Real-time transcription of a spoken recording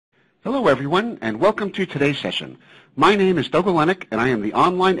Hello everyone, and welcome to today's session. My name is Doug Olenek, and I am the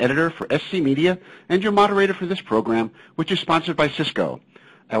online editor for SC Media and your moderator for this program, which is sponsored by Cisco.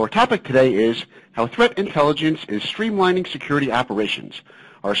 Our topic today is how threat intelligence is streamlining security operations.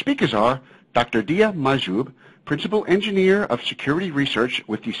 Our speakers are Dr. Dhia Mahjoub, Principal Engineer of Security Research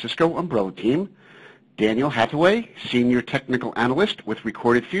with the Cisco Umbrella Team, Daniel Hatheway, Senior Technical Analyst with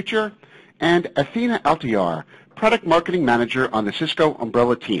Recorded Future, and Athena Altayar, Product Marketing Manager on the Cisco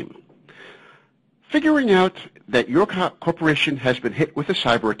Umbrella Team. Figuring out that your corporation has been hit with a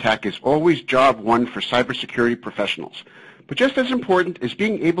cyber attack is always job one for cybersecurity professionals. But just as important is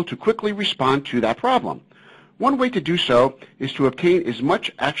being able to quickly respond to that problem. One way to do so is to obtain as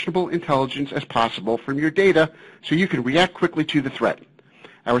much actionable intelligence as possible from your data so you can react quickly to the threat.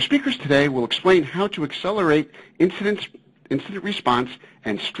 Our speakers today will explain how to accelerate incident response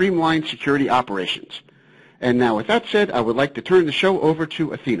and streamline security operations. And now with that said, I would like to turn the show over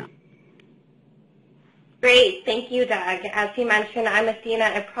to Athena. Great. Thank you, Doug. As he mentioned, I'm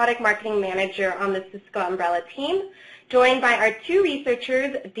Athena, a product marketing manager on the Cisco Umbrella team, joined by our two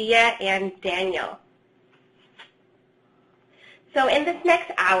researchers, Dhia and Daniel. So in this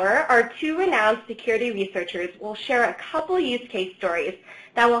next hour, our two renowned security researchers will share a couple use case stories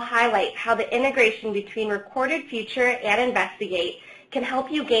that will highlight how the integration between Recorded Future and Investigate can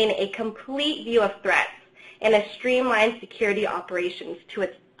help you gain a complete view of threats and a streamlined security operations to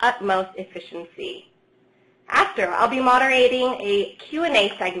its utmost efficiency. After, I'll be moderating a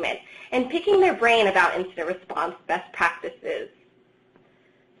Q&A segment and picking their brain about incident response best practices.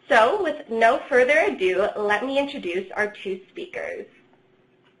 So, with no further ado, let me introduce our two speakers.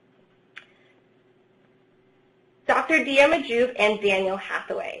 Dr. Dhia Mahjoub and Daniel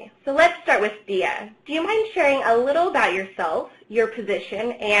Hatheway. So let's start with Dhia. Do you mind sharing a little about yourself, your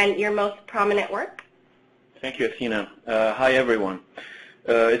position, and your most prominent work? Thank you, Athena. Hi, everyone.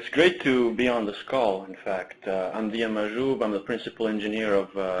 It's great to be on this call, in fact. I'm Dhia Mahjoub. I'm the principal engineer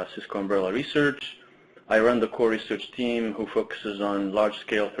of Cisco Umbrella Research. I run the core research team who focuses on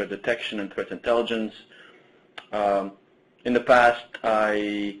large-scale threat detection and threat intelligence. In the past,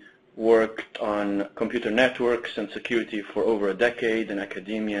 I worked on computer networks and security for over a decade in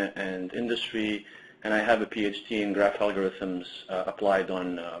academia and industry, and I have a PhD in graph algorithms applied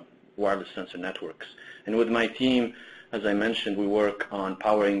on wireless sensor networks. And with my team, as I mentioned, we work on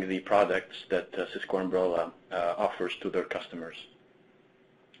powering the products that Cisco Umbrella offers to their customers.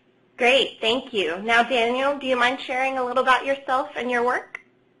 Great, thank you. Now, Daniel, do you mind sharing a little about yourself and your work?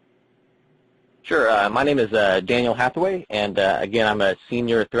 Sure. My name is Daniel Hatheway, and again, I'm a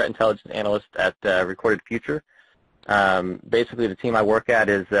senior threat intelligence analyst at Recorded Future. Basically, the team I work at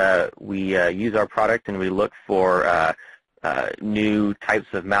is we use our product and we look for new types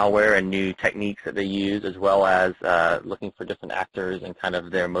of malware and new techniques that they use, as well as looking for different actors and kind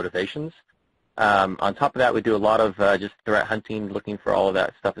of their motivations. On top of that, we do a lot of just threat hunting, looking for all of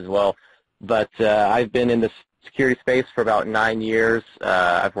that stuff as well. But I've been in this security space for about 9 years.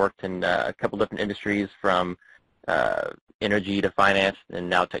 I've worked in a couple different industries, from energy to finance and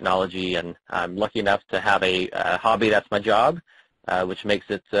now technology, and I'm lucky enough to have a hobby that's my job, which makes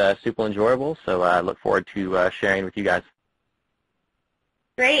it super enjoyable. So I look forward to sharing with you guys.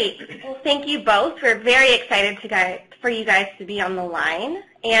 Great. Well, thank you both. We're very excited for you guys to be on the line.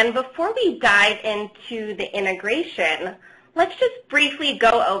 And before we dive into the integration, let's just briefly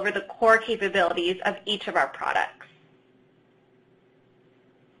go over the core capabilities of each of our products.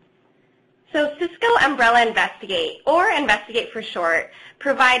 So Cisco Umbrella Investigate, or Investigate for short,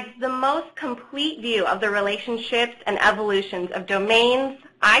 provides the most complete view of the relationships and evolutions of domains,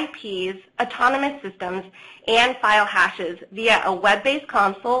 IPs, autonomous systems, and file hashes via a web-based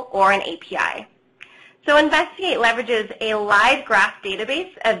console or an API. So Investigate leverages a live graph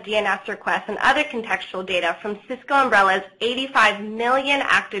database of DNS requests and other contextual data from Cisco Umbrella's 85 million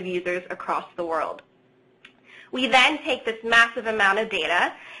active users across the world. We then take this massive amount of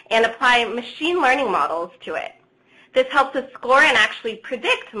data and apply machine learning models to it. This helps us score and actually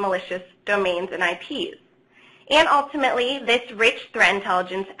predict malicious domains and IPs. And ultimately, this rich threat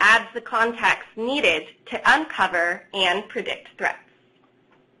intelligence adds the context needed to uncover and predict threats.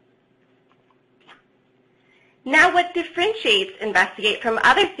 Now, what differentiates Investigate from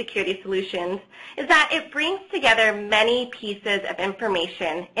other security solutions is that it brings together many pieces of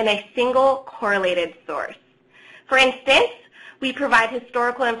information in a single correlated source. For instance, we provide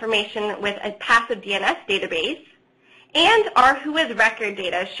historical information with a passive DNS database, and our WHOIS record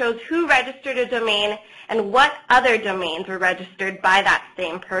data shows who registered a domain and what other domains were registered by that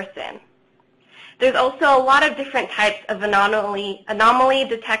same person. There's also a lot of different types of anomaly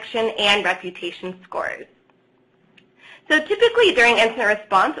detection and reputation scores. So typically during incident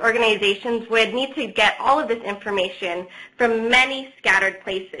response, organizations would need to get all of this information from many scattered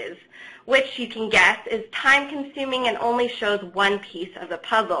places, which you can guess is time-consuming and only shows one piece of the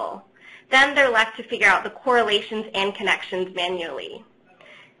puzzle. Then they're left to figure out the correlations and connections manually.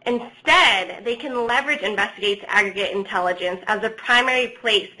 Instead, they can leverage Investigate's aggregate intelligence as the primary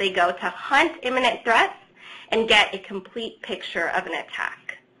place they go to hunt imminent threats and get a complete picture of an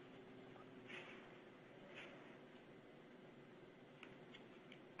attack.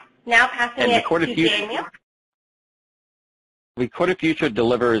 Now passing it to Daniel. Recorded Future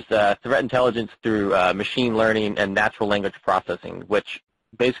delivers threat intelligence through machine learning and natural language processing, which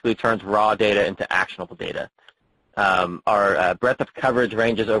basically turns raw data into actionable data. Our breadth of coverage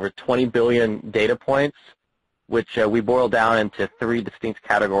ranges over 20 billion data points, which we boil down into 3 distinct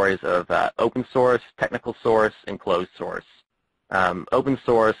categories of open source, technical source, and closed source. Open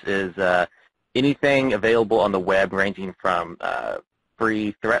source is anything available on the web, ranging from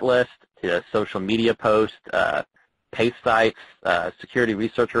free threat list to social media posts, paste sites, security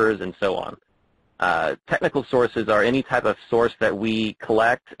researchers, and so on. Technical sources are any type of source that we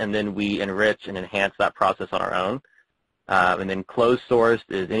collect and then we enrich and enhance that process on our own. And then closed source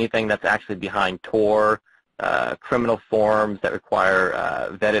is anything that's actually behind Tor, criminal forms that require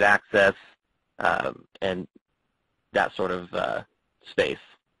vetted access, and that sort of space.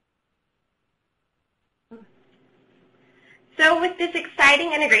 So with this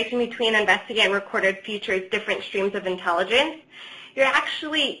exciting integration between Investigate and Recorded Future's different streams of intelligence, you're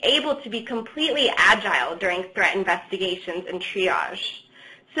actually able to be completely agile during threat investigations and triage.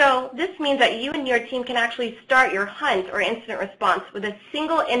 So this means that you and your team can actually start your hunt or incident response with a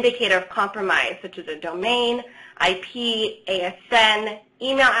single indicator of compromise, such as a domain, IP, ASN,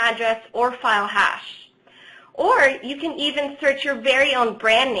 email address, or file hash. Or you can even search your very own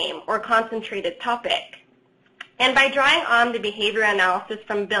brand name or concentrated topic. And by drawing on the behavioral analysis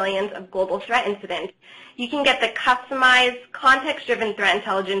from billions of global threat incidents, you can get the customized, context-driven threat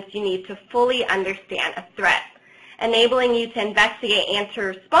intelligence you need to fully understand a threat, enabling you to investigate and to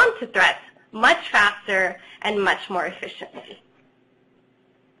respond to threats much faster and much more efficiently.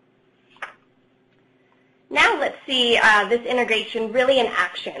 Now let's see this integration really in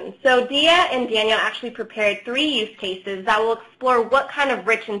action. So Dhia and Daniel actually prepared 3 use cases that will explore what kind of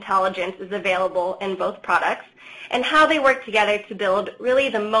rich intelligence is available in both products and how they work together to build really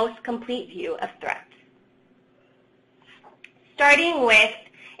the most complete view of threats. Starting with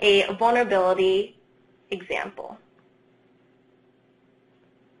a vulnerability example.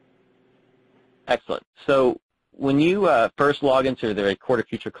 Excellent. So when you first log into the Recorded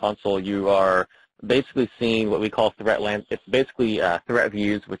Future console, you are basically seeing what we call it's basically threat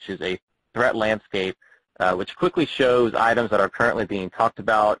views, which is a threat landscape, which quickly shows items that are currently being talked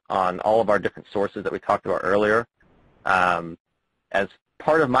about on all of our different sources that we talked about earlier. As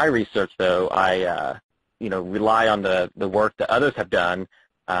part of my research, though, I rely on the work that others have done.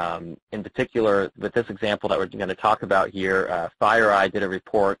 In particular, with this example that we're going to talk about here, FireEye did a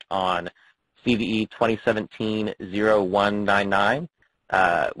report on CVE 2017-0199,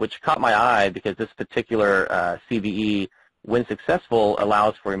 which caught my eye because this particular CVE, when successful,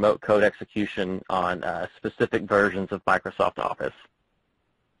 allows for remote code execution on specific versions of Microsoft Office.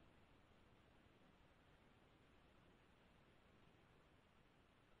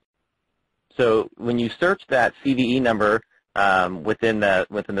 So when you search that CVE number within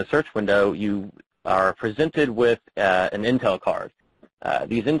the search window, you are presented with an Intel card.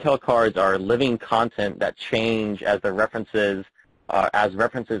 These Intel cards are living content that change as the references are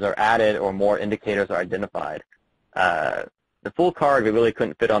added or more indicators are identified. The full card we really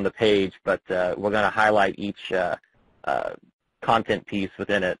couldn't fit on the page, but we're going to highlight each content piece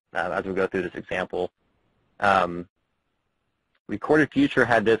within it as we go through this example. Recorded Future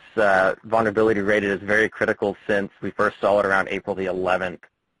had this vulnerability rated as very critical since we first saw it around April the 11th.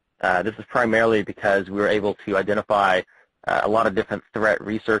 This is primarily because we were able to identify a lot of different threat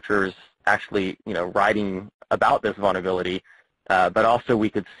researchers actually, writing about this vulnerability, but also we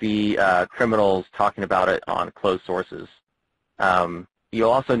could see criminals talking about it on closed sources.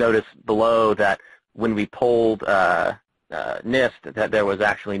 You'll also notice below that when we polled NIST, that there was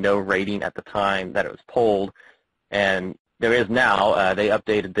actually no rating at the time that it was polled, and there is now. They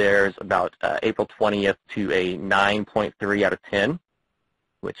updated theirs about April 20th to a 9.3 out of 10,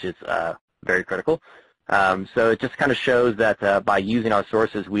 which is very critical. So it just kind of shows that by using our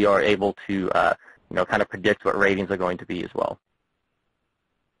sources, we are able to kind of predict what ratings are going to be as well.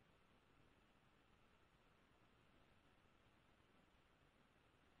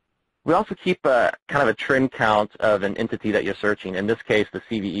 We also keep kind of a trend count of an entity that you're searching. In this case, the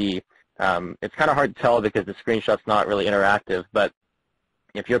CVE. It's kind of hard to tell because the screenshot's not really interactive, but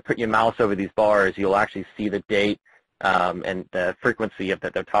if you put your mouse over these bars, you'll actually see the date and the frequency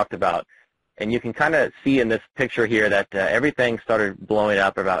that they're talked about. And you can kind of see in this picture here that everything started blowing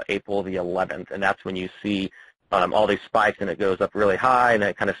up about April the 11th, and that's when you see all these spikes, and it goes up really high, and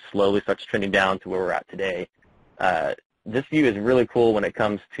then it kind of slowly starts trending down to where we're at today. This view is really cool when it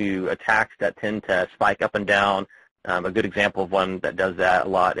comes to attacks that tend to spike up and down. A good example of one that does that a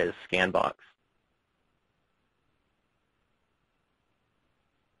lot is Scanbox.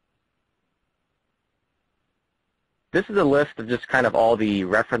 This is a list of just kind of all the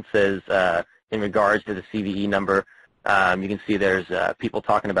references in regards to the CVE number. You can see there's people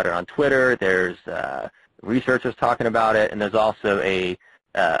talking about it on Twitter, there's researchers talking about it, and there's also a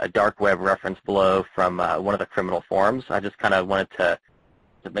dark web reference below from one of the criminal forums. I just kind of wanted to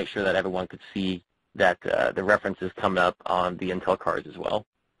make sure that everyone could see that the references come up on the Intel cards as well.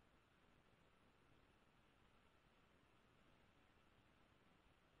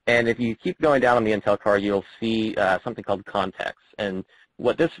 And if you keep going down on the Intel card, you'll see something called context. And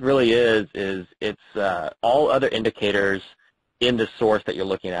what this really is it's all other indicators in the source that you're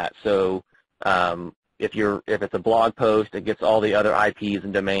looking at. So if it's a blog post, it gets all the other IPs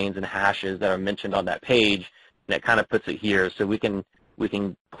and domains and hashes that are mentioned on that page, and it kind of puts it here. So we can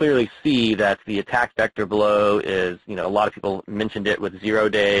clearly see that the attack vector below is, a lot of people mentioned it with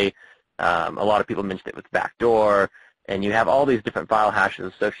 0-day, a lot of people mentioned it with backdoor, and you have all these different file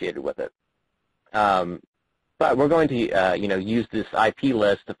hashes associated with it. But we're going to use this IP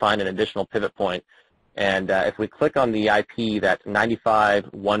list to find an additional pivot point. And if we click on the IP that's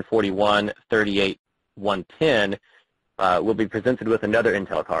 95.141.38.110, we'll be presented with another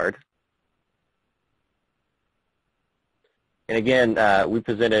Intel card. And again, we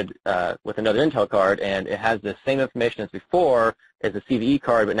presented with another Intel card, and it has the same information as before as the CVE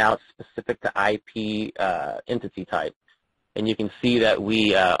card, but now it's specific to IP entity type. And you can see that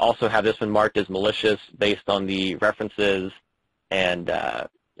we also have this one marked as malicious based on the references and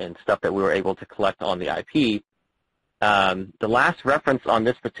stuff that we were able to collect on the IP. The last reference on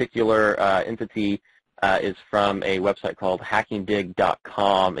this particular entity is from a website called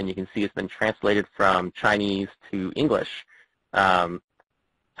hackingdig.com, and you can see it's been translated from Chinese to English. However,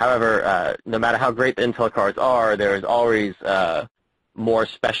 no matter how great the Intel cards are, there is always more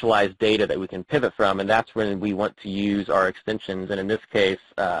specialized data that we can pivot from, and that's when we want to use our extensions, and in this case,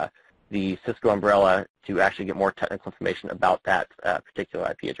 the Cisco umbrella, to actually get more technical information about that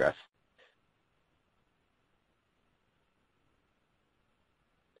particular IP address.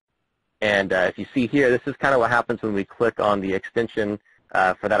 And if you see here, this is kind of what happens when we click on the extension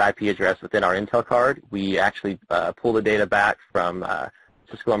for that IP address within our Intel card. We actually pull the data back from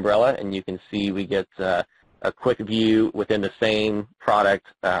Cisco umbrella, and you can see we get a quick view within the same product,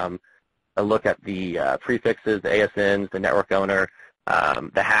 a look at the prefixes, the ASNs, the network owner,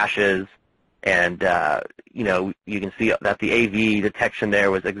 the hashes, and you can see that the AV detection there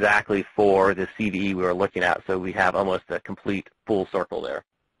was exactly for the CVE we were looking at, so we have almost a complete full circle there.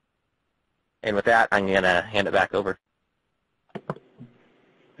 And with that, I'm going to hand it back over.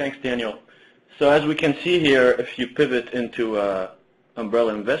 Thanks, Daniel. So as we can see here, if you pivot into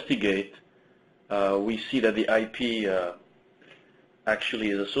Umbrella Investigate, we see that the IP actually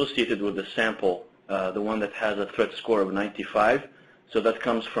is associated with the sample, the one that has a threat score of 95. So that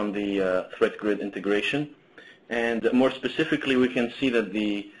comes from the threat grid integration. And more specifically, we can see that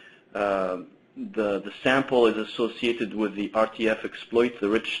the sample is associated with the RTF exploit, the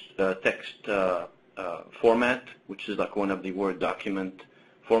rich text format, which is like one of the Word document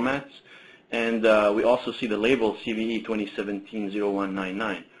formats. And we also see the label CVE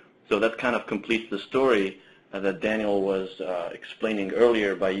 2017-0199. So that kind of completes the story that Daniel was explaining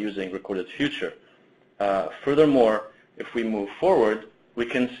earlier by using recorded future. Furthermore, if we move forward, we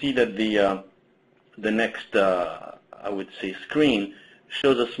can see that the next, I would say, screen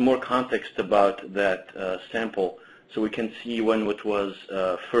shows us more context about that sample. So we can see when it was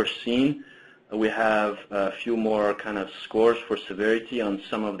first seen. We have a few more kind of scores for severity on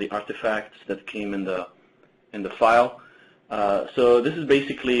some of the artifacts that came in the file. So this is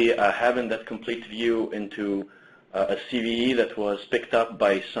basically having that complete view into a CVE that was picked up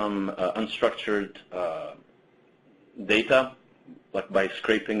by some unstructured data, like by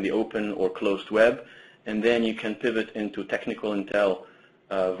scraping the open or closed web, and then you can pivot into technical intel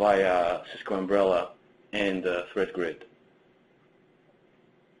via Cisco umbrella and threat grid.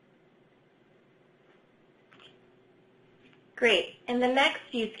 Great. And the next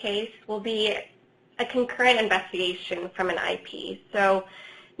use case will be a concurrent investigation from an IP. So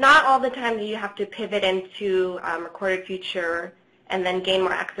not all the time do you have to pivot into recorded future and then gain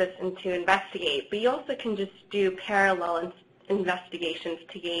more access into investigate. But you also can just do parallel investigations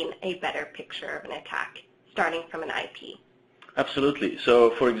to gain a better picture of an attack, starting from an IP. Absolutely.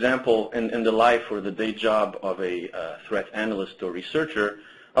 So, for example, in the life or the day job of a threat analyst or researcher,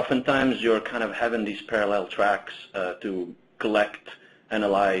 oftentimes you're kind of having these parallel tracks to collect,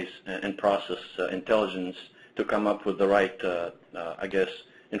 analyze, and process intelligence to come up with the right, I guess,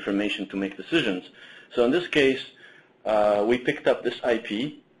 information to make decisions. So in this case, we picked up this IP.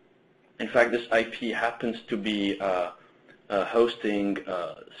 In fact, this IP happens to be hosting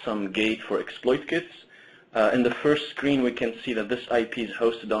some gate for exploit kits. In the first screen, we can see that this IP is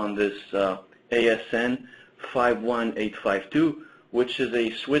hosted on this ASN 51852, which is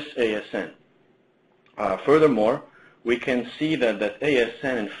a Swiss ASN. Furthermore, we can see that that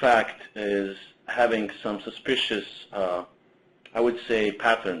ASN, in fact, is having some suspicious, I would say,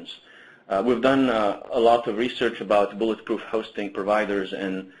 patterns. We've done a lot of research about bulletproof hosting providers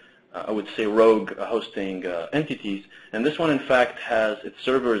and I would say rogue hosting entities. And this one, in fact, has its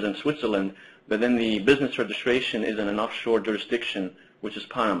servers in Switzerland, but then the business registration is in an offshore jurisdiction, which is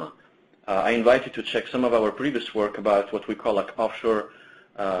Panama. I invite you to check some of our previous work about what we call like offshore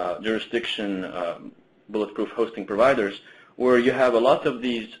jurisdiction bulletproof hosting providers, where you have a lot of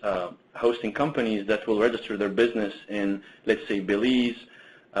these hosting companies that will register their business in, let's say, Belize,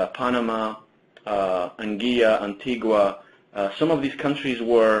 Panama, Antigua, some of these countries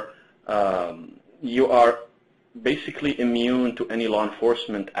where you are basically immune to any law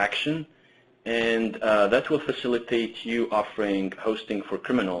enforcement action, and that will facilitate you offering hosting for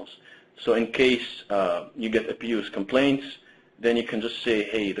criminals. So in case you get abuse complaints, then you can just say,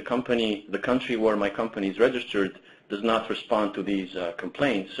 hey, the country where my company is registered does not respond to these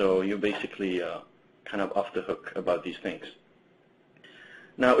complaints, so you're basically kind of off the hook about these things.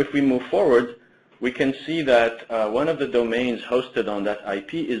 Now, if we move forward, we can see that one of the domains hosted on that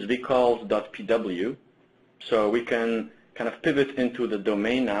IP is vcalls.pw. So we can kind of pivot into the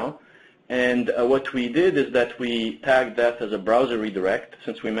domain now. And what we did is that we tagged that as a browser redirect.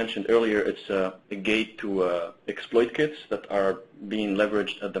 Since we mentioned earlier, it's a gate to exploit kits that are being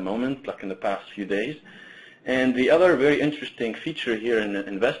leveraged at the moment, like in the past few days. And the other very interesting feature here in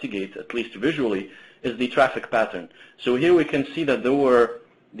Investigate, at least visually, is the traffic pattern. So here we can see that there were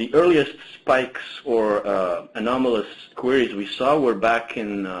the earliest spikes or anomalous queries we saw were back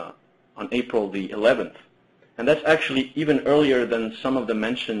in on April the 11th. And that's actually even earlier than some of the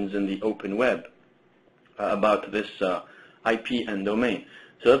mentions in the open web about this IP and domain.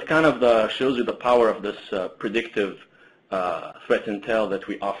 So that kind of shows you the power of this predictive threat intel that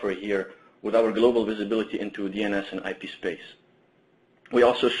we offer here with our global visibility into DNS and IP space. We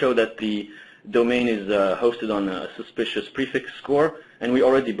also show that the domain is hosted on a suspicious prefix score, and we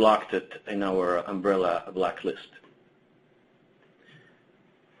already blocked it in our umbrella blacklist.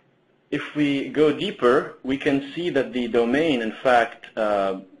 If we go deeper, we can see that the domain, in fact,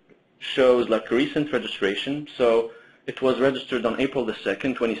 shows like recent registration. So it was registered on April the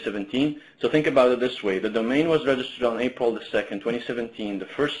 2nd, 2017. So think about it this way. The domain was registered on April the 2nd, 2017. The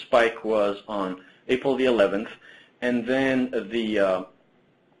first spike was on April the 11th. And then the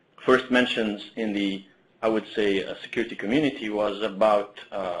first mentions in the, I would say, security community was about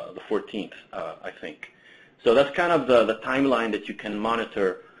the 14th, I think. So that's kind of the timeline that you can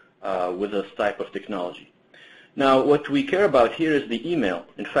monitor with this type of technology. Now, what we care about here is the email.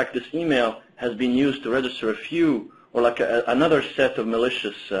 In fact, this email has been used to register a few, or like another set of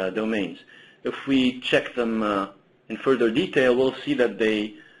malicious domains. If we check them in further detail, we'll see that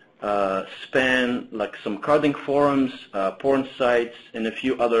they span like some carding forums, porn sites, and a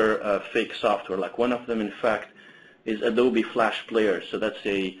few other fake software. Like one of them, in fact, is Adobe Flash Player. So that's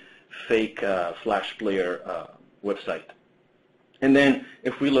a fake Flash Player website. And then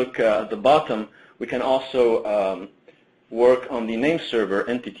if we look at the bottom, we can also work on the name server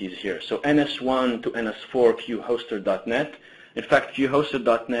entities here. So NS1 to NS4 qhoster.net. In fact,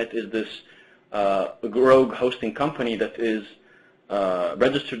 qhoster.net is this rogue hosting company that is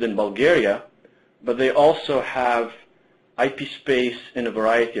registered in Bulgaria, but they also have IP space in a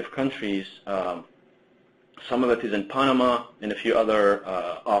variety of countries. Some of it is in Panama and a few other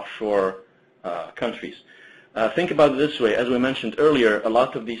offshore countries. Think about it this way. As we mentioned earlier, a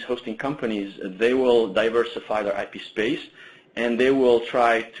lot of these hosting companies, they will diversify their IP space, and they will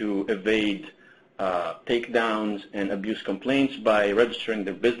try to evade takedowns and abuse complaints by registering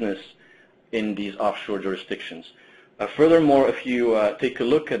their business in these offshore jurisdictions. Furthermore, if you take a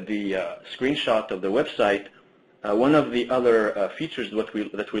look at the screenshot of the website, one of the other features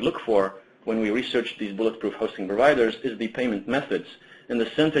that we look for when we research these bulletproof hosting providers is the payment methods. In the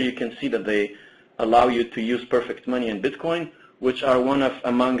center, you can see that they allow you to use perfect money and Bitcoin, which are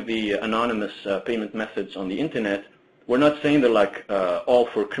among the anonymous payment methods on the internet. We're not saying they're like all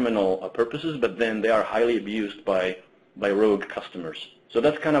for criminal purposes, but then they are highly abused by rogue customers. So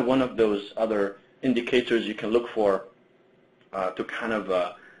that's kind of one of those other indicators you can look for to kind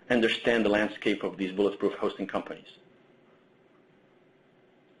of understand the landscape of these bulletproof hosting companies.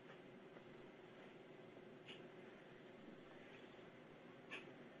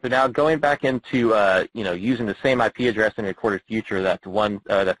 So now going back into using the same IP address in recorded future, that the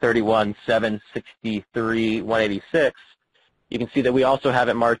 31.763.186, you can see that we also have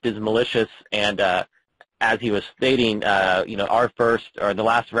it marked as malicious. And as he was stating, the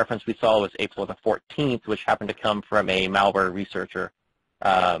last reference we saw was April the 14th, which happened to come from a malware researcher,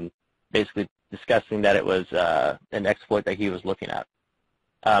 basically discussing that it was an exploit that he was looking at.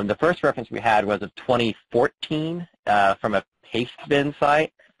 The first reference we had was of 2014 from a pastebin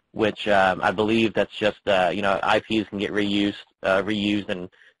site, which I believe that's just IPs can get reused and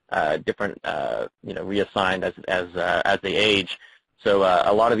different reassigned as they age. So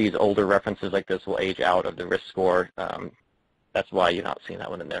a lot of these older references like this will age out of the risk score. That's why you're not seeing that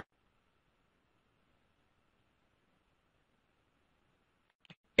one in there.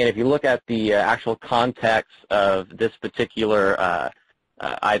 And if you look at the actual context of this particular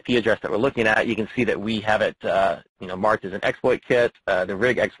IP address that we're looking at, you can see that we have it marked as an exploit kit, the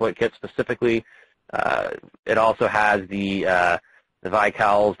RIG exploit kit specifically. It also has the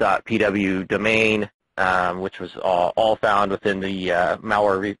vicals.pw domain, which was all found within the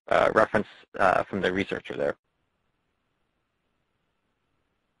malware reference from the researcher there.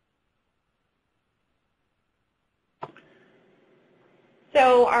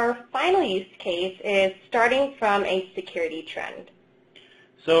 So our final use case is starting from a security trend.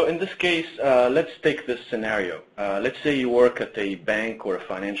 So in this case, let's take this scenario. Let's say you work at a bank or a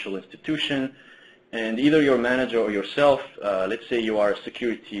financial institution, and either your manager or yourself, let's say you are a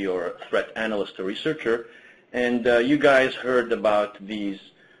security or threat analyst or researcher, and you guys heard about these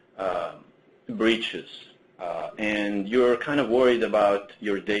breaches, and you're kind of worried about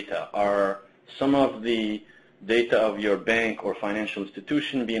your data. Are some of the data of your bank or financial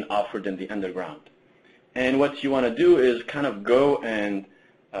institution being offered in the underground? And what you want to do is kind of go and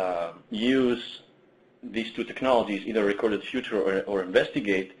use these two technologies, either recorded future or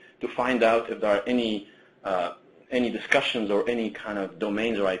investigate, to find out if there are any discussions or any kind of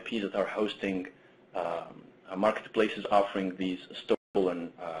domains or IPs that are hosting marketplaces offering these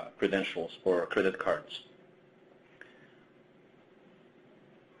stolen credentials or credit cards.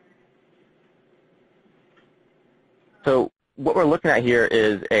 So what we're looking at here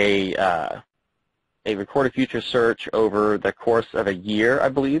is a recorded future search over the course of a year, I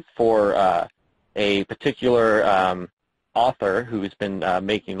believe, for a particular author who has been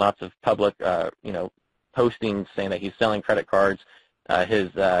making lots of public, postings saying that he's selling credit cards.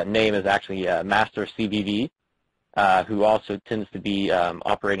 His name is actually Master CVV, who also tends to be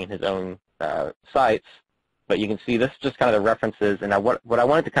operating his own sites. But you can see this is just kind of the references. And what I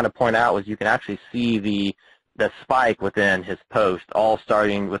wanted to kind of point out was you can actually see the spike within his post, all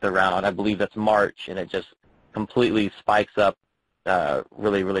starting with around, I believe that's March, and it just completely spikes up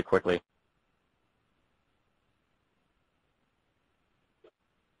really, really quickly.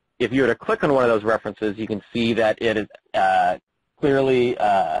 If you were to click on one of those references, you can see that it is clearly,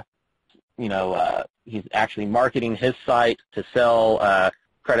 he's actually marketing his site to sell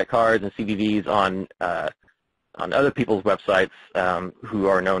credit cards and CVVs on other people's websites who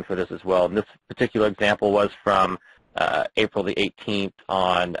are known for this as well. And this particular example was from April the 18th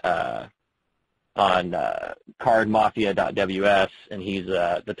on cardmafia.ws, and he's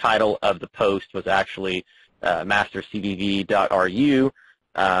the title of the post was actually mastercvv.ru.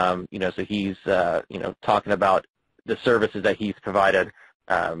 So he's talking about the services that he's provided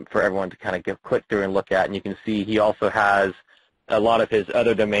for everyone to kind of click through and look at. And you can see he also has a lot of his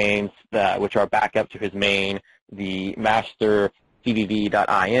other domains which are back up to his main, the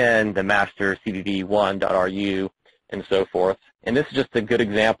mastercvv.in, the mastercvv1.ru, and so forth. And this is just a good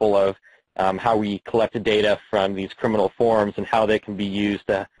example of how we collected data from these criminal forums and how they can be used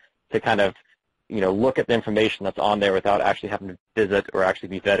to kind of look at the information that's on there without actually having to visit or actually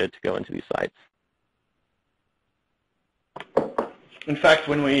be vetted to go into these sites. In fact,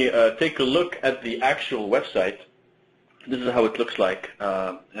 when we take a look at the actual website, this is how it looks like.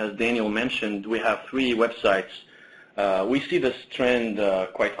 As Daniel mentioned, we have 3 websites. We see this trend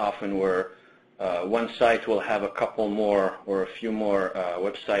quite often where one site will have a couple more or a few more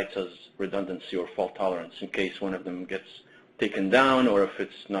websites as redundancy or fault tolerance in case one of them gets taken down or if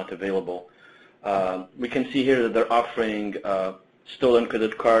it's not available. We can see here that they're offering stolen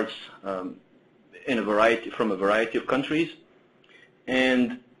credit cards from a variety of countries.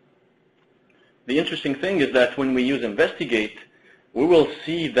 And the interesting thing is that when we use investigate, we will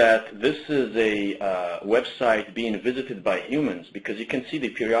see that this is a website being visited by humans, because you can see the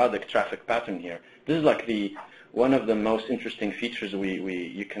periodic traffic pattern here. This is like one of the most interesting features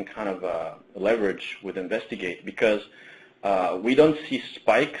you can kind of leverage with investigate, because we don't see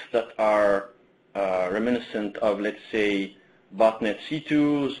spikes that are reminiscent of, let's say, botnet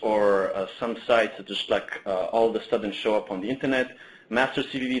C2s or some sites that just like all of a sudden show up on the internet.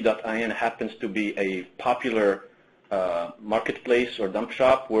 MasterCVV.in happens to be a popular marketplace or dump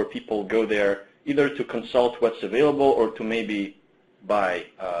shop where people go there either to consult what's available or to maybe buy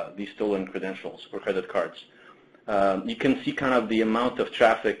these stolen credentials or credit cards. You can see kind of the amount of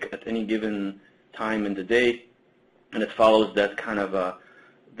traffic at any given time in the day, and it follows that kind of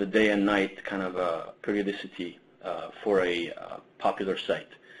the day and night kind of periodicity for a popular site.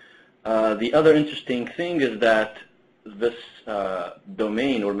 The other interesting thing is that this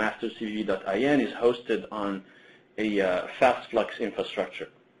domain, or mastercvv.in, is hosted on a fast flux infrastructure.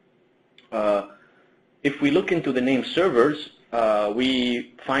 If we look into the name servers,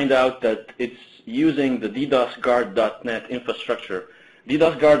 we find out that it's using the DDoSguard.net infrastructure.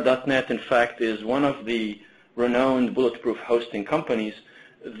 DDoSguard.net, in fact, is one of the renowned bulletproof hosting companies.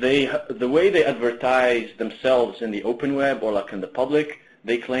 The way they advertise themselves in the open web or like in the public,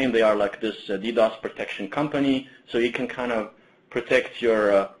 they claim they are like this DDoS protection company, so you can kind of protect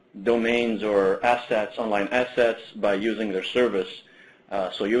your domains or assets, online assets, by using their service,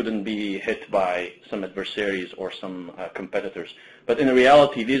 so you wouldn't be hit by some adversaries or some competitors. But in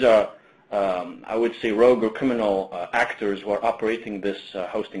reality, these are, I would say, rogue or criminal actors who are operating this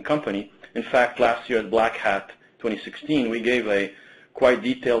hosting company. In fact, last year at Black Hat 2016, we gave a quite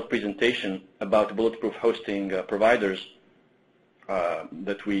detailed presentation about bulletproof hosting providers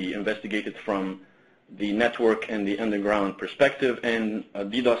that we investigated from the network and the underground perspective, and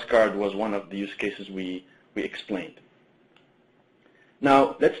DDoSguard was one of the use cases we explained.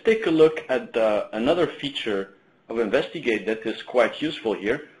 Now, let's take a look at another feature of Investigate that is quite useful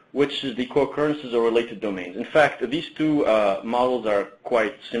here, which is the co-occurrences or related domains. In fact, these two models are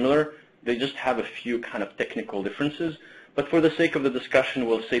quite similar. They just have a few kind of technical differences, but for the sake of the discussion,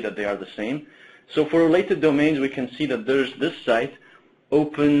 we'll say that they are the same. So for related domains, we can see that there's this site,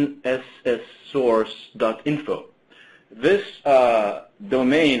 opensssource.info. This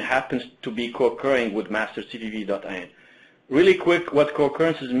domain happens to be co-occurring with mastercvv.in. Really quick, what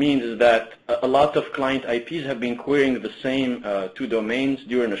co-occurrences means is that a lot of client IPs have been querying the same two domains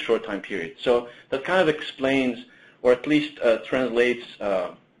during a short time period. So that kind of explains, or at least translates,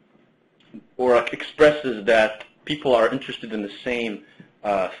 or expresses that people are interested in the same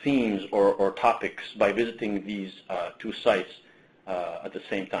themes or topics by visiting these two sites at the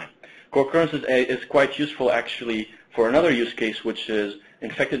same time. Co-occurrences is quite useful actually for another use case, which is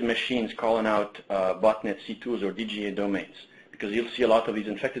infected machines calling out botnet C2s or DGA domains, because you'll see a lot of these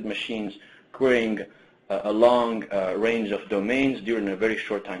infected machines querying a long range of domains during a very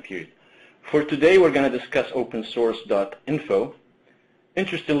short time period. For today, we're going to discuss opensource.info.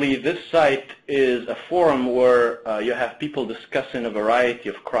 Interestingly, this site is a forum where you have people discussing a variety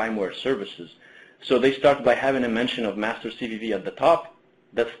of crimeware services. So they start by having a mention of MasterCVV at the top.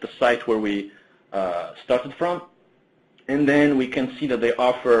 That's the site where we started from. And then we can see that they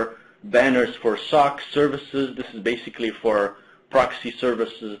offer banners for SOC services. This is basically for proxy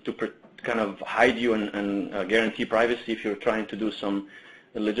services to kind of hide you and guarantee privacy if you're trying to do some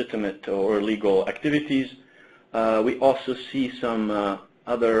legitimate or illegal activities. We also see some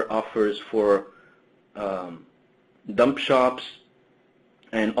other offers for dump shops,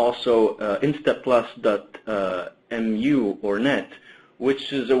 and also instaplus.mu or net,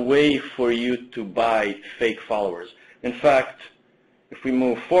 which is a way for you to buy fake followers. In fact, if we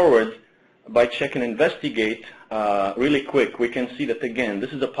move forward by check and investigate really quick, we can see that again,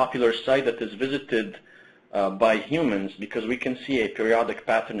 this is a popular site that is visited by humans, because we can see a periodic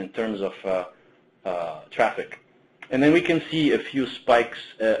pattern in terms of traffic. And then we can see a few spikes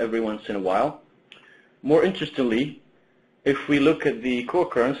every once in a while. More interestingly, if we look at the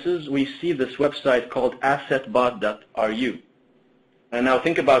co-occurrences, we see this website called assetbot.ru. And now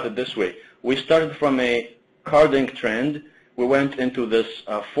think about it this way. We started from a carding trend. We went into this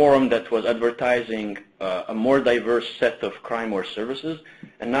forum that was advertising a more diverse set of crimeware services.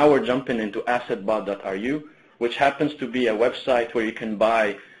 And now we're jumping into assetbot.ru, which happens to be a website where you can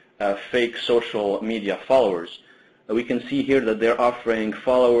buy fake social media followers. We can see here that they're offering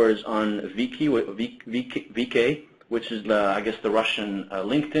followers on VK, which is, I guess, the Russian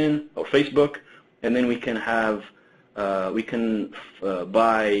LinkedIn or Facebook. And then we can have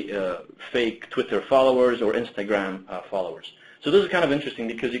buy fake Twitter followers or Instagram followers. So this is kind of interesting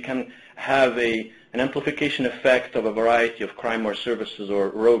because you can have an amplification effect of a variety of crimeware services or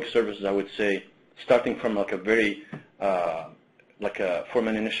rogue services, I would say, starting from like a very, from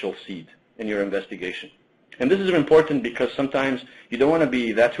an initial seed in your investigation. And this is important because sometimes you don't want to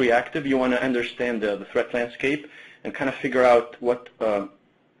be that reactive. You want to understand the threat landscape and kind of figure out what the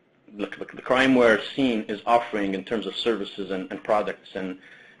crimeware scene is offering in terms of services and products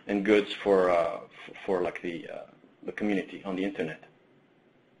and goods for like the community on the internet.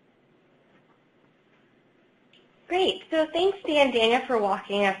 Great. So thanks, Dhia and Daniel, for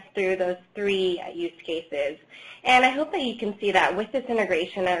walking us through those 3 use cases. And I hope that you can see that with this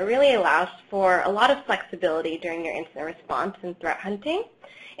integration, it really allows for a lot of flexibility during your incident response and threat hunting.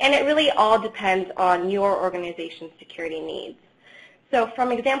 And it really all depends on your organization's security needs. So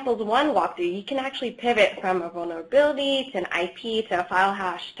from examples 1 walkthrough, you can actually pivot from a vulnerability to an IP to a file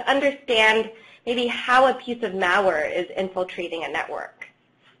hash to understand maybe how a piece of malware is infiltrating a network.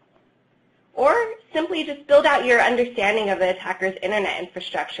 Or simply just build out your understanding of the attacker's internet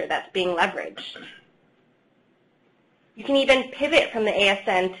infrastructure that's being leveraged. You can even pivot from the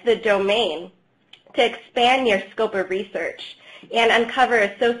ASN to the domain to expand your scope of research and uncover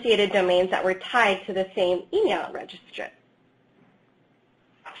associated domains that were tied to the same email register.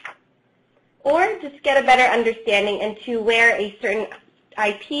 Or just get a better understanding into where a certain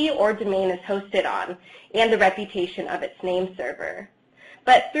IP or domain is hosted on and the reputation of its name server.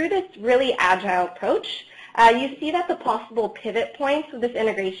 But through this really agile approach, you see that the possible pivot points of this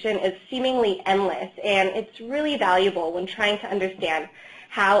integration is seemingly endless, and it's really valuable when trying to understand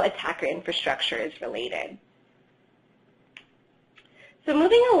how attacker infrastructure is related. So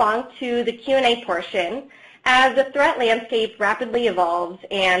moving along to the Q&A portion, as the threat landscape rapidly evolves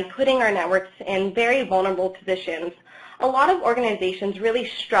and putting our networks in very vulnerable positions, a lot of organizations really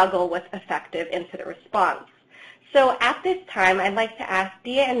struggle with effective incident response. So at this time, I'd like to ask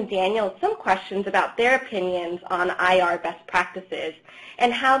Dhia and Daniel some questions about their opinions on IR best practices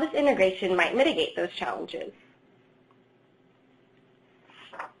and how this integration might mitigate those challenges.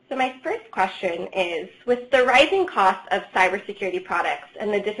 So my first question is, with the rising cost of cybersecurity products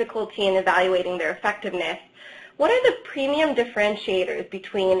and the difficulty in evaluating their effectiveness, what are the premium differentiators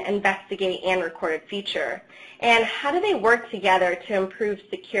between Investigate and Recorded Feature? And how do they work together to improve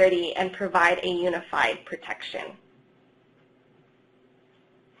security and provide a unified protection?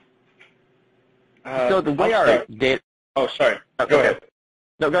 So the way our data... Oh, sorry. Oh, go ahead.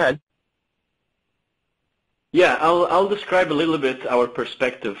 No, go ahead. Yeah, I'll describe a little bit our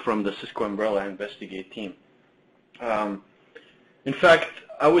perspective from the Cisco Umbrella Investigate team. In fact,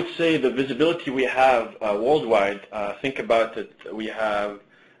 I would say the visibility we have worldwide, think about it, we have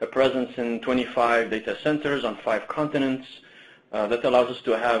a presence in 25 data centers on 5 continents. That allows us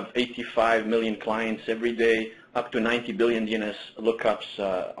to have 85 million clients every day, up to 90 billion DNS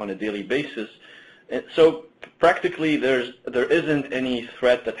lookups on a daily basis. And so practically there isn't any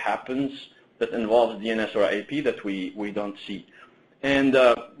threat that happens that involves DNS or IP that we don't see. And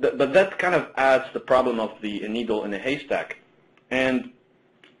but that kind of adds the problem of the needle in a haystack. And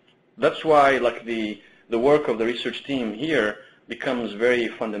that's why like the work of the research team here becomes very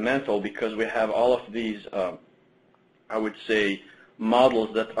fundamental, because we have all of these I would say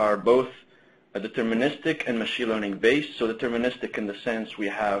models that are both deterministic and machine learning based. So deterministic in the sense we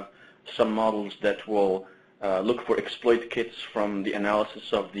have some models that will look for exploit kits from the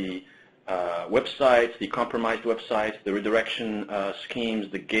analysis of the websites, the compromised websites, the redirection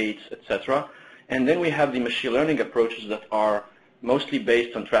schemes, the gates, etc. And then we have the machine learning approaches that are mostly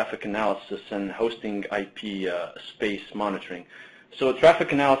based on traffic analysis and hosting IP space monitoring. So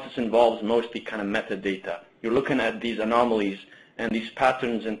traffic analysis involves mostly kind of metadata. You're looking at these anomalies and these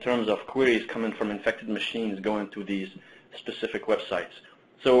patterns in terms of queries coming from infected machines going to these specific websites.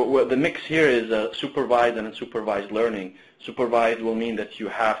 So the mix here is supervised and unsupervised learning. Supervised will mean that you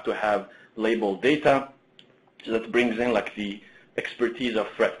have to have labeled data. So that brings in like the expertise of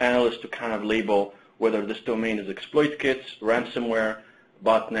threat analysts to kind of label whether this domain is exploit kits, ransomware,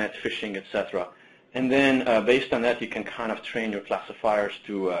 botnet, phishing, etc. And then based on that, you can kind of train your classifiers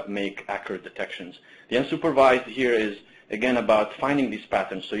to make accurate detections. The unsupervised here is, again, about finding these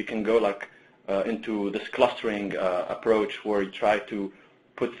patterns. So you can go like into this clustering approach where you try to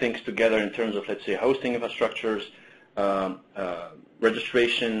put things together in terms of, let's say, hosting infrastructures,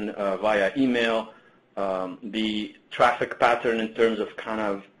 registration via email, the traffic pattern in terms of kind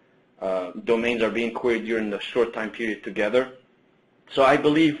of domains are being queried during the short time period together. So I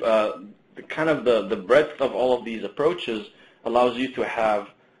believe the breadth of all of these approaches allows you to have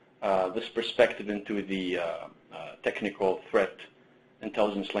this perspective into the technical threat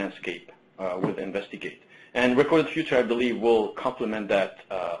intelligence landscape with Investigate. And Recorded Future, I believe, will complement that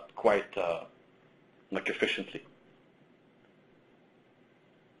quite efficiently.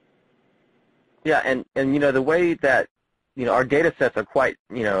 Yeah, and the way that our data sets are quite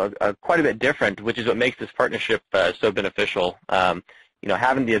quite a bit different, which is what makes this partnership so beneficial.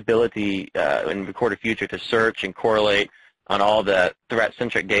 Having the ability in Recorded Future to search and correlate on all the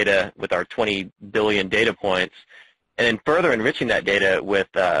threat-centric data with our 20 billion data points, and then further enriching that data with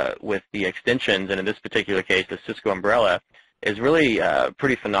the extensions, and in this particular case, the Cisco umbrella, is really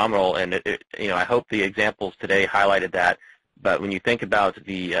pretty phenomenal. And I hope the examples today highlighted that. But when you think about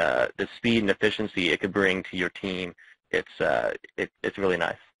the speed and efficiency it could bring to your team, it's really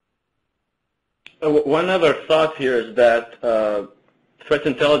nice. One other thought here is that threat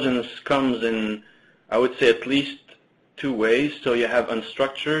intelligence comes in, I would say, at least two ways. So you have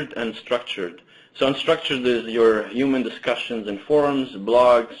unstructured and structured. So unstructured is your human discussions in forums,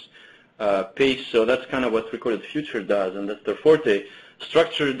 blogs, pace. So that's kind of what Recorded Future does, and that's their forte.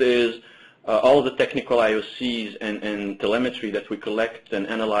 Structured is all the technical IOCs and telemetry that we collect and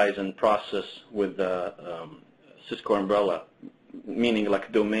analyze and process with Cisco umbrella, meaning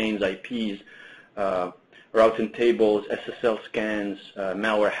like domains, IPs, routing tables, SSL scans,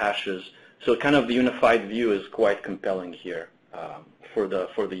 malware hashes. So kind of the unified view is quite compelling here for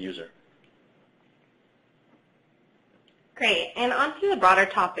the user. Great. And on to the broader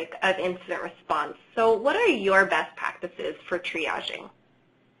topic of incident response. So what are your best practices for triaging?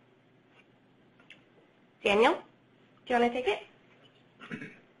 Daniel, do you want to take it?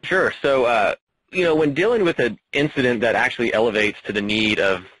 Sure. So, when dealing with an incident that actually elevates to the need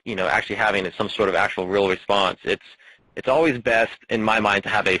of, actually having some sort of actual real response, it's always best, in my mind, to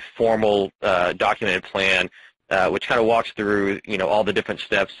have a formal documented plan, which kind of walks through, all the different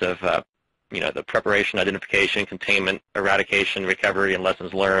steps of, the preparation, identification, containment, eradication, recovery, and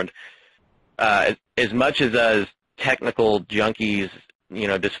lessons learned. As much as technical junkies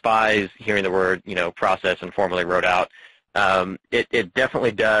despise hearing the word, process and formally wrote out, it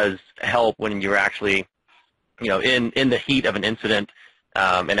definitely does help when you're actually, in the heat of an incident,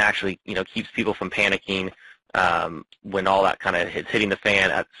 and actually, keeps people from panicking when all that kind of is hitting the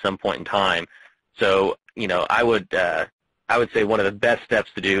fan at some point in time. So, I would say one of the best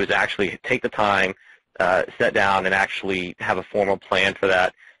steps to do is actually take the time, sit down, and actually have a formal plan for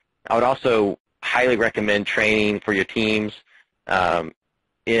that. I would also highly recommend training for your teams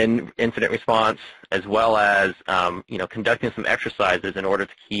in incident response, as well as conducting some exercises in order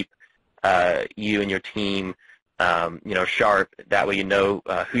to keep you and your team sharp. That way,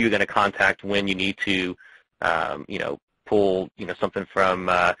 who you're going to contact when you need to pull something from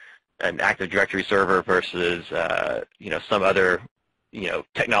an Active Directory server versus some other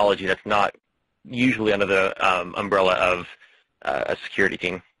technology that's not usually under the umbrella of a security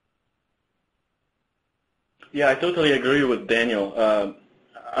team. Yeah, I totally agree with Daniel.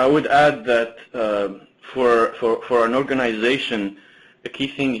 I would add that for an organization, the key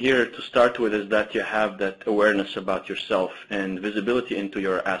thing here to start with is that you have that awareness about yourself and visibility into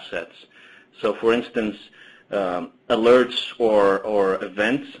your assets. So, for instance, alerts or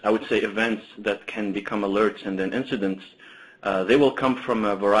events, I would say events that can become alerts and then incidents, they will come from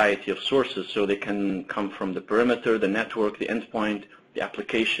a variety of sources. So they can come from the perimeter, the network, the endpoint, the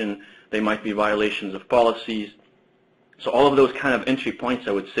application. They might be violations of policies. So all of those kind of entry points,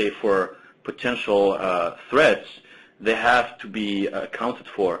 I would say, for potential threats, they have to be accounted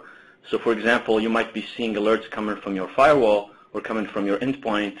for. So, for example, you might be seeing alerts coming from your firewall or coming from your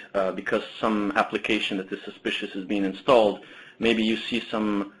endpoint because some application that is suspicious is being installed. Maybe you see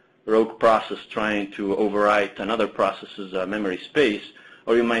some rogue process trying to overwrite another process's memory space,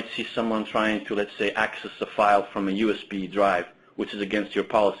 or you might see someone trying to, let's say, access a file from a USB drive, which is against your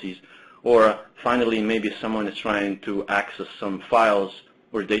policies. Or finally, maybe someone is trying to access some files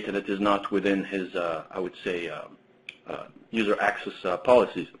or data that is not within his, I would say, user access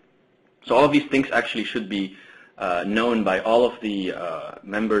policies. So all of these things actually should be known by all of the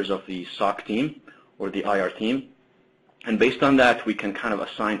members of the SOC team or the IR team. And based on that, we can kind of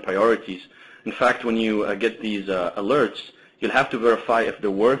assign priorities. In fact, when you get these alerts, you'll have to verify if they're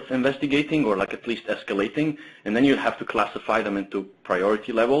worth investigating or like at least escalating, and then you'll have to classify them into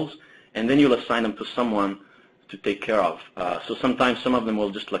priority levels, and then you'll assign them to someone to take care of. So sometimes some of them will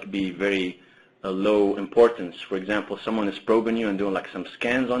just like be very low importance. For example, someone is probing you and doing like some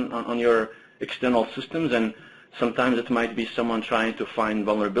scans on your external systems, and sometimes it might be someone trying to find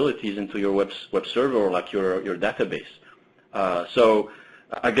vulnerabilities into your web server or like your database. So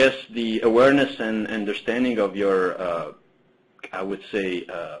I guess the awareness and understanding of your, I would say,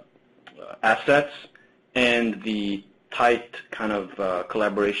 assets and the tight kind of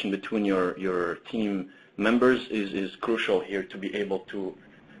collaboration between your team members is crucial here to be able to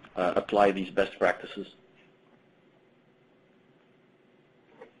apply these best practices.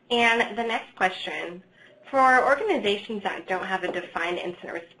 And the next question, for organizations that don't have a defined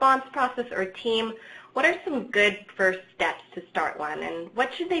incident response process or team, what are some good first steps to start one, and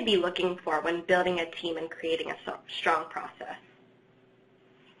what should they be looking for when building a team and creating a strong process?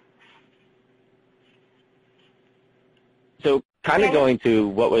 So kind of going to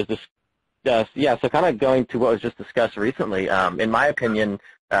what was discussed, so kind of going to what was just discussed recently, in my opinion,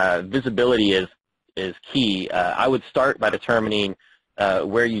 visibility is key. I would start by determining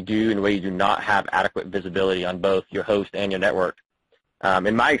where you do and where you do not have adequate visibility on both your host and your network.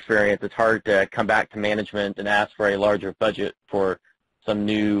 In my experience, it's hard to come back to management and ask for a larger budget for some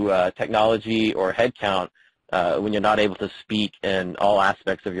new technology or headcount when you're not able to speak in all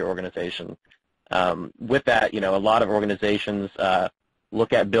aspects of your organization. With that, a lot of organizations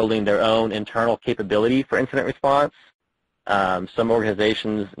look at building their own internal capability for incident response. Some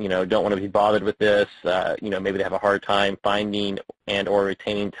organizations, don't want to be bothered with this. Maybe they have a hard time finding and or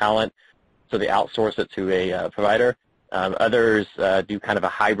retaining talent, so they outsource it to a provider. Others do kind of a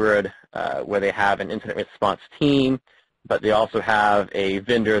hybrid where they have an incident response team, but they also have a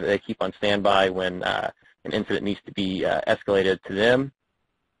vendor that they keep on standby when an incident needs to be escalated to them.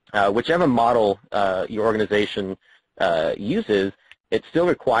 Whichever model your organization uses, it still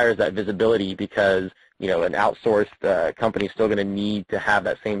requires that visibility because an outsourced company is still going to need to have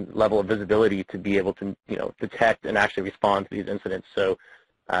that same level of visibility to be able to detect and actually respond to these incidents. So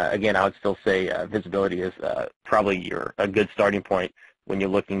again, I would still say visibility is probably a good starting point when you're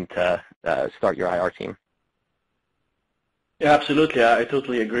looking to start your IR team. Yeah, absolutely. I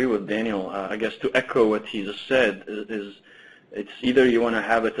totally agree with Daniel. I guess to echo what he just said is it's either you want to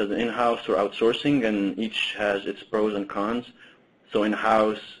have it as in-house or outsourcing, and each has its pros and cons. So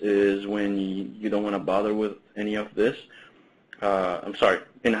in-house is when you don't want to bother with any of this.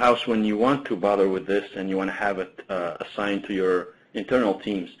 In-house when you want to bother with this and you want to have it assigned to your internal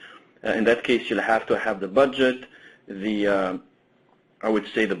teams. In that case, you'll have to have the budget, I would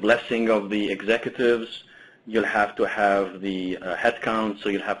say the blessing of the executives. You'll have to have the headcount, so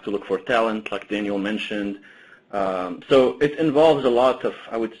you'll have to look for talent, like Daniel mentioned. So it involves a lot of,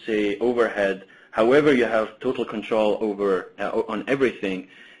 I would say, overhead. However, you have total control over on everything,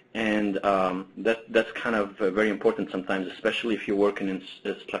 and that's kind of very important sometimes, especially if you're working in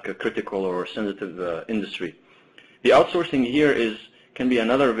like a critical or sensitive industry. The outsourcing here can be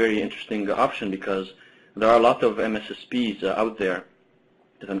another very interesting option because there are a lot of MSSPs out there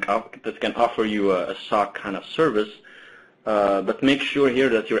that can offer you a SOC kind of service, but make sure here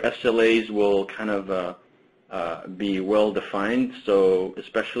that your SLAs will kind of be well defined. So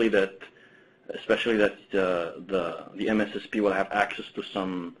especially that the MSSP will have access to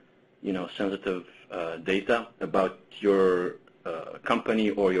some sensitive data about your company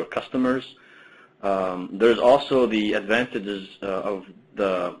or your customers. There's also the advantages of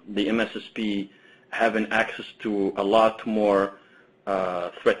the MSSP having access to a lot more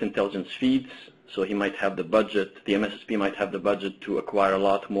threat intelligence feeds. So he might have the budget, the MSSP might have the budget to acquire a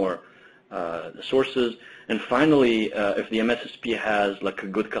lot more sources. And finally, if the MSSP has like a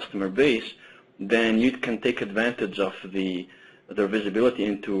good customer base, then you can take advantage of their visibility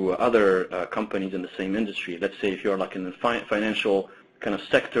into other companies in the same industry. Let's say if you're like in the financial kind of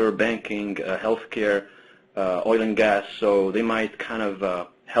sector, banking, healthcare, oil and gas, so they might kind of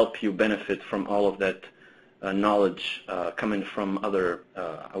help you benefit from all of that knowledge coming from other,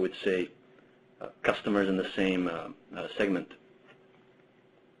 I would say, customers in the same segment.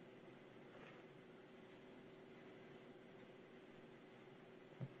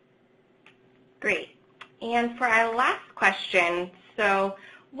 Great. And for our last question, so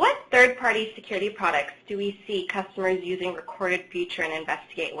what third-party security products do we see customers using Recorded Future and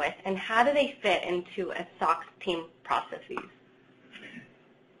Investigate with, and how do they fit into a SOC team processes?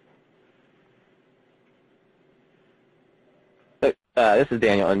 This is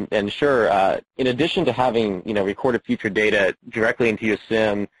Daniel, and sure, in addition to having Recorded Future data directly into your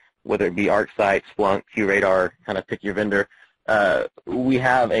SIM, whether it be ArcSight, Splunk, QRadar, kind of pick your vendor, we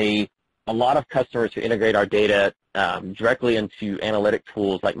have a lot of customers who integrate our data directly into analytic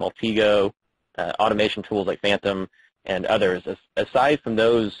tools like Multigo, automation tools like Phantom, and others. Aside from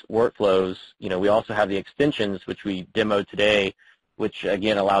those workflows, we also have the extensions, which we demoed today, which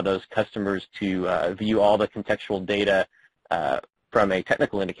again allow those customers to view all the contextual data from a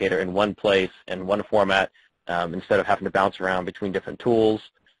technical indicator in one place, in one format, instead of having to bounce around between different tools.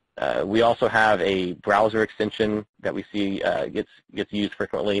 We also have a browser extension that we see gets used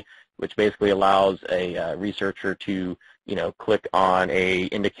frequently, which basically allows a researcher to click on a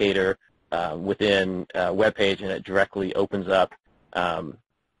indicator within a web page, and it directly opens up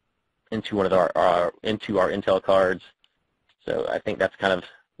into one of our Intel cards. So I think that's kind of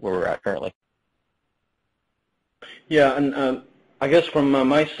where we're at currently. Yeah, and I guess from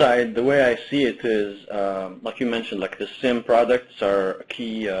my side, the way I see it is, like you mentioned, like the SIM products are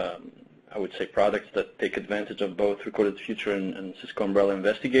key, I would say, products that take advantage of both Recorded Future and Cisco Umbrella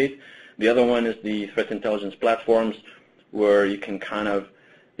Investigate. The other one is the threat intelligence platforms, where you can kind of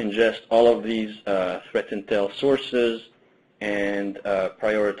ingest all of these threat intel sources and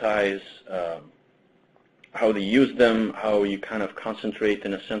prioritize how they use them, how you kind of concentrate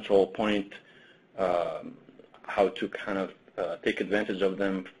in a central point, how to kind of take advantage of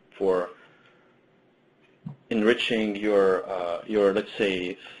them for enriching your let's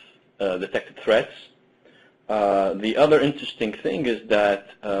say, detected threats. The other interesting thing is that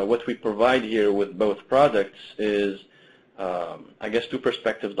what we provide here with both products is, I guess, two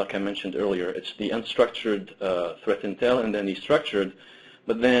perspectives like I mentioned earlier. It's the unstructured threat intel and then the structured,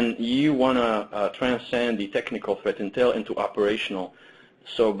 but then you want to transcend the technical threat intel into operational.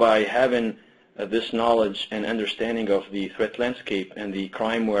 So by having this knowledge and understanding of the threat landscape and the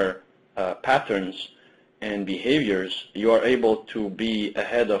crimeware patterns and behaviors, you are able to be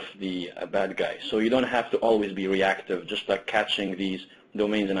ahead of the bad guy. So you don't have to always be reactive, just like catching these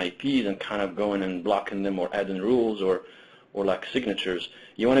domains and IPs and kind of going and blocking them or adding rules or like signatures.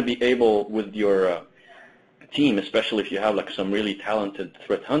 You want to be able with your team, especially if you have like some really talented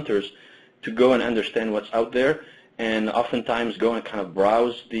threat hunters, to go and understand what's out there, and oftentimes go and kind of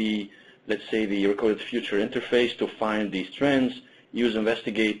browse the, let's say, the Recorded Future interface to find these trends, use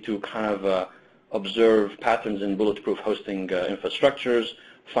Investigate to kind of observe patterns in bulletproof hosting infrastructures,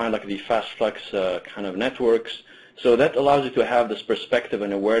 find like the fast flux kind of networks. So that allows you to have this perspective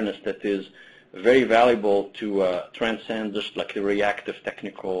and awareness that is very valuable to transcend just like the reactive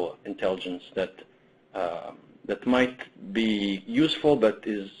technical intelligence that that might be useful, but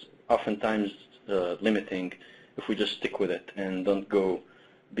is oftentimes limiting if we just stick with it and don't go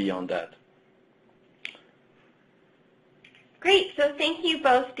beyond that. Great. So thank you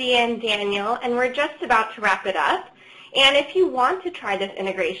both, Dhia and Daniel. And we're just about to wrap it up. And if you want to try this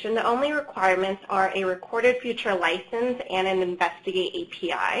integration, the only requirements are a Recorded Future license and an Investigate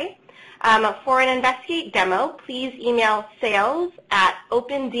API. For an Investigate demo, please email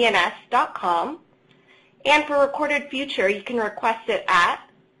sales@opendns.com. And for Recorded Future, you can request it at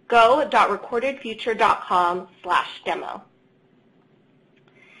go.recordedfuture.com/demo.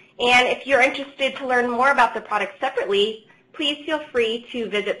 And if you're interested to learn more about the product separately, please feel free to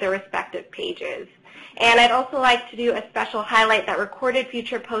visit the respective pages. And I'd also like to do a special highlight that Recorded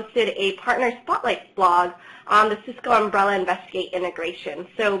Future posted a Partner Spotlight blog on the Cisco Umbrella Investigate integration.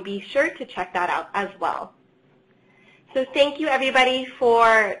 So be sure to check that out as well. So thank you, everybody,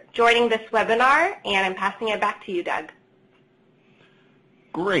 for joining this webinar, and I'm passing it back to you, Doug.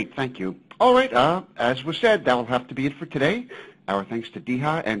 Great, thank you. All right, as was said, that will have to be it for today. Our thanks to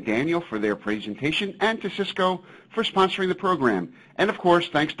Dhia and Daniel for their presentation, and to Cisco for sponsoring the program. And of course,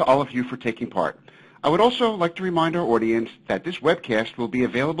 thanks to all of you for taking part. I would also like to remind our audience that this webcast will be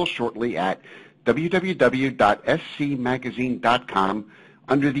available shortly at www.scmagazine.com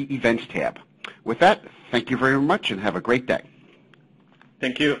under the Events tab. With that, thank you very much and have a great day.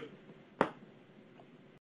 Thank you.